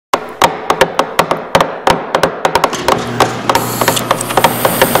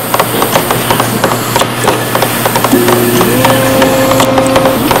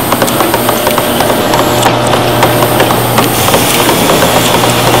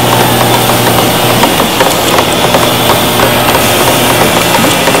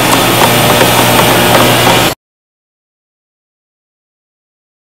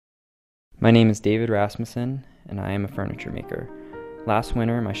My name is David Rasmussen, and I am a furniture maker. Last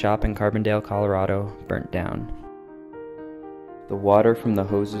winter, my shop in Carbondale, Colorado, burnt down. The water from the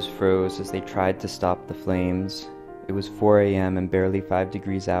hoses froze as they tried to stop the flames. It was 4 a.m. and barely 5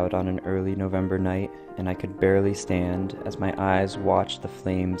 degrees out on an early November night, and I could barely stand as my eyes watched the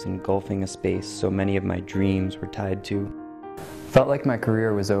flames engulfing a space so many of my dreams were tied to. Felt like my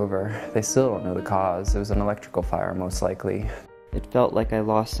career was over. They still don't know the cause. It was an electrical fire, most likely. It felt like I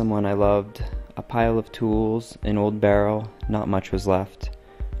lost someone I loved. A pile of tools, an old barrel, not much was left.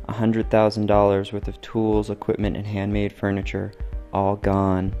 $100,000 worth of tools, equipment, and handmade furniture, all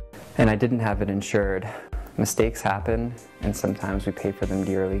gone. And I didn't have it insured. Mistakes happen, and sometimes we pay for them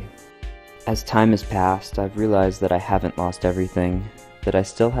dearly. As time has passed, I've realized that I haven't lost everything, that I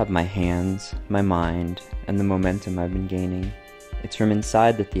still have my hands, my mind, and the momentum I've been gaining. It's from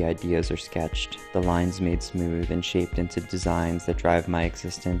inside that the ideas are sketched, the lines made smooth and shaped into designs that drive my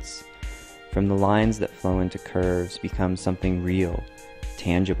existence. From the lines that flow into curves become something real,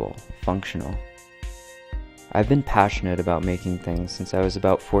 tangible, functional. I've been passionate about making things since I was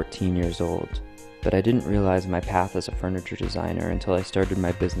about 14 years old, but I didn't realize my path as a furniture designer until I started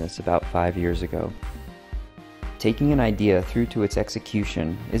my business about 5 years ago. Taking an idea through to its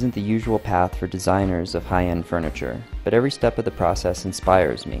execution isn't the usual path for designers of high-end furniture, but every step of the process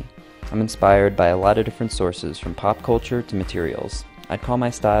inspires me. I'm inspired by a lot of different sources, from pop culture to materials. I'd call my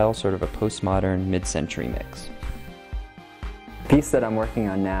style sort of a postmodern, mid-century mix. The piece that I'm working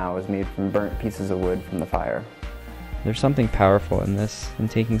on now is made from burnt pieces of wood from the fire. There's something powerful in this, in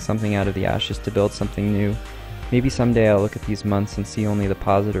taking something out of the ashes to build something new. Maybe someday I'll look at these months and see only the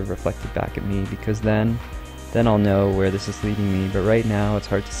positive reflected back at me, because then I'll know where this is leading me, but right now it's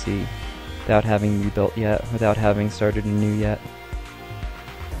hard to see, without having rebuilt yet, without having started anew yet.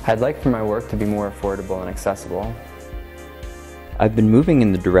 I'd like for my work to be more affordable and accessible. I've been moving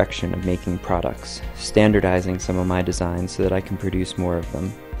in the direction of making products, standardizing some of my designs so that I can produce more of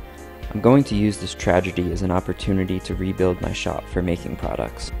them. I'm going to use this tragedy as an opportunity to rebuild my shop for making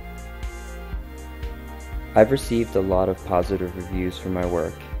products. I've received a lot of positive reviews for my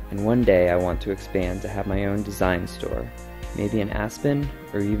work, and one day I want to expand to have my own design store, maybe in Aspen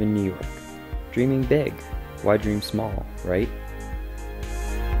or even New York. Dreaming big, why dream small, right?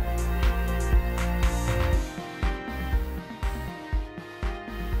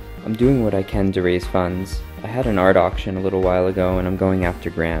 I'm doing what I can to raise funds. I had an art auction a little while ago and I'm going after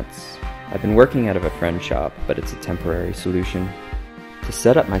grants. I've been working out of a friend's shop, but it's a temporary solution. To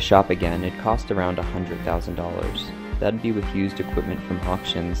set up my shop again, it cost around $100,000. That'd be with used equipment from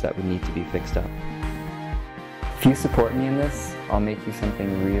auctions that would need to be fixed up. If you support me in this, I'll make you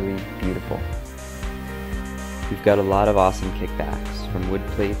something really beautiful. We've got a lot of awesome kickbacks, from wood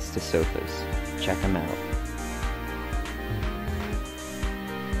plates to sofas. Check them out.